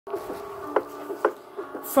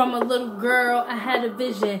From a little girl, I had a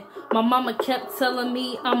vision. My mama kept telling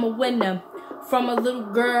me I'm a winner. From a little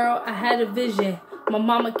girl, I had a vision. My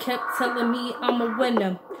mama kept telling me I'm a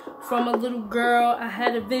winner. From a little girl, I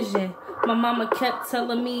had a vision. My mama kept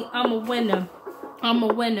telling me I'm a winner. I'm a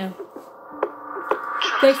winner.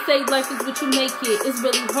 They say life is what you make it. It's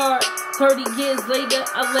really hard. 30 years later,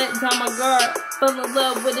 I let down my guard. Fell in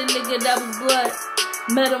love with a nigga that was blood.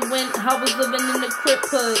 Met him when I was living in the crip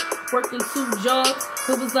hood. Working 2 jobs,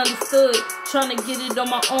 it was understood. Trying to get it on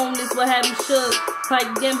my own is what had me shook. Like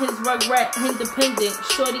them, his rugrat, independent.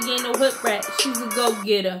 Shorty ain't no hood rat, she's a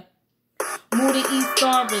go-getter. Moved to East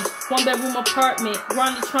Orange, 1-bedroom apartment.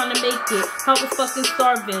 Grinding trying to make it. I was fucking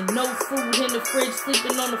starving. No food in the fridge,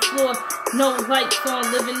 sleeping on the floor. No lights on,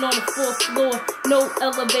 living on the 4th floor. No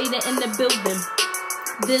elevator in the building.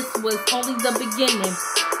 This was only the beginning.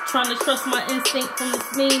 Trying to trust my instinct from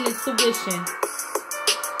this mean intuition.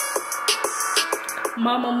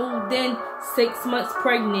 Mama moved in, 6 months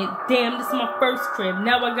pregnant. Damn, this is my first crib.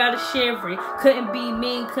 Now I gotta share it. Couldn't be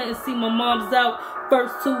mean, couldn't see my mom's out.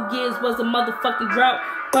 First 2 years was a motherfucking drought.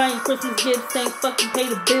 Buying Christmas gifts, ain't fucking pay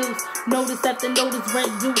the bills. Notice after notice,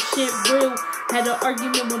 rent due, shit real. Had an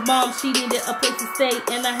argument with mom, she needed a place to stay.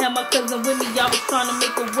 And I had my cousin with me, y'all was trying to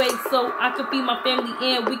make a way so I could feed my family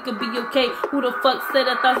and we could be okay. Who the fuck said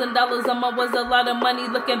 $1,000 a month was a lot of money?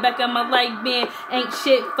 Looking back at my life, man, ain't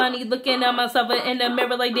shit funny. Looking at myself in the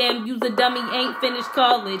mirror like, damn, you's a dummy. Ain't finished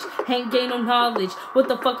college, ain't gained no knowledge. What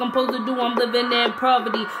the fuck I'm supposed to do? I'm living in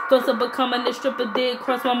poverty. Thoughts of becoming a stripper did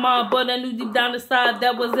cross my mind, but I knew deep down inside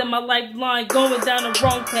that was in my lifeline. Going down the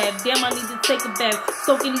wrong path, damn, I need to take a bath.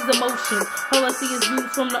 Soaking these emotions, all I see is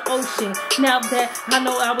views from the ocean. Now that I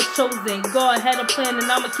know I was chosen, God had a plan and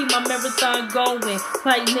I'ma keep my marathon going.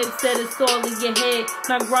 Like Nip said, it's all in your head.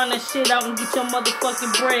 Now grind that shit out and get your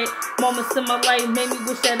motherfucking bread. Moments in my life made me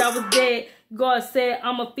wish that I was dead. God said,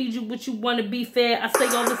 I'ma feed you what you wanna be fed. I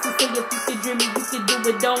say all this to say if you can dream it, you can do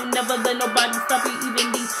it. Don't never let nobody stop you.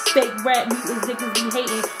 Even these fake rap mutants, niggas be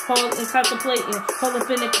hating, all and contemplating, all up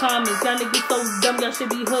in the comments. Y'all niggas so dumb, y'all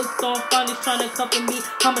should be hooked on phonics trying to cover me.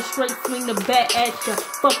 I'ma straight swing the bat at ya.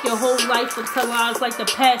 Fuck your whole life until I was like the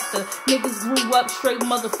pastor. Niggas grew up straight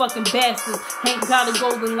motherfucking bastards. Ain't got a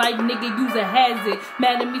golden life, nigga, use a hazard.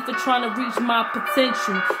 Mad at me for trying to reach my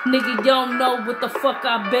potential. Nigga, y'all know what the fuck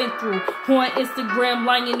I've been through. On Instagram,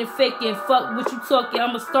 lying and faking. Fuck what you talking,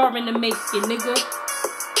 I'm a starving to make it, nigga.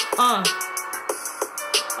 I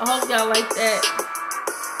hope y'all like that.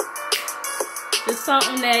 Just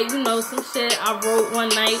something that, you know, some shit I wrote one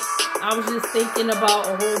night. I was just thinking about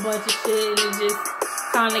a whole bunch of shit and it just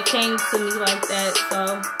kind of came to me like that.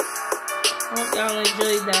 So, I hope y'all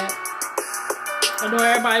enjoyed that. I know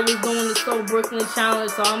everybody was doing the So Brooklyn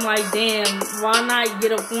challenge, so I'm like, damn, why not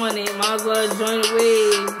get up on it? Might as well join the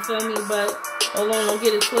wave, you feel me? But hold on, don't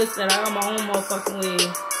get it twisted. I got my own motherfucking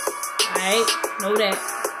wave. Alright? Know that.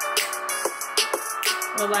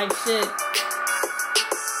 Or like shit.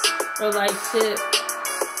 Or like shit.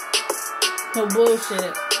 No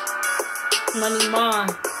bullshit. Money Mon.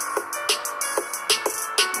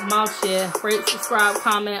 I'm out here. Rate, subscribe,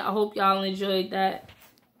 comment. I hope y'all enjoyed that.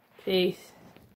 Peace.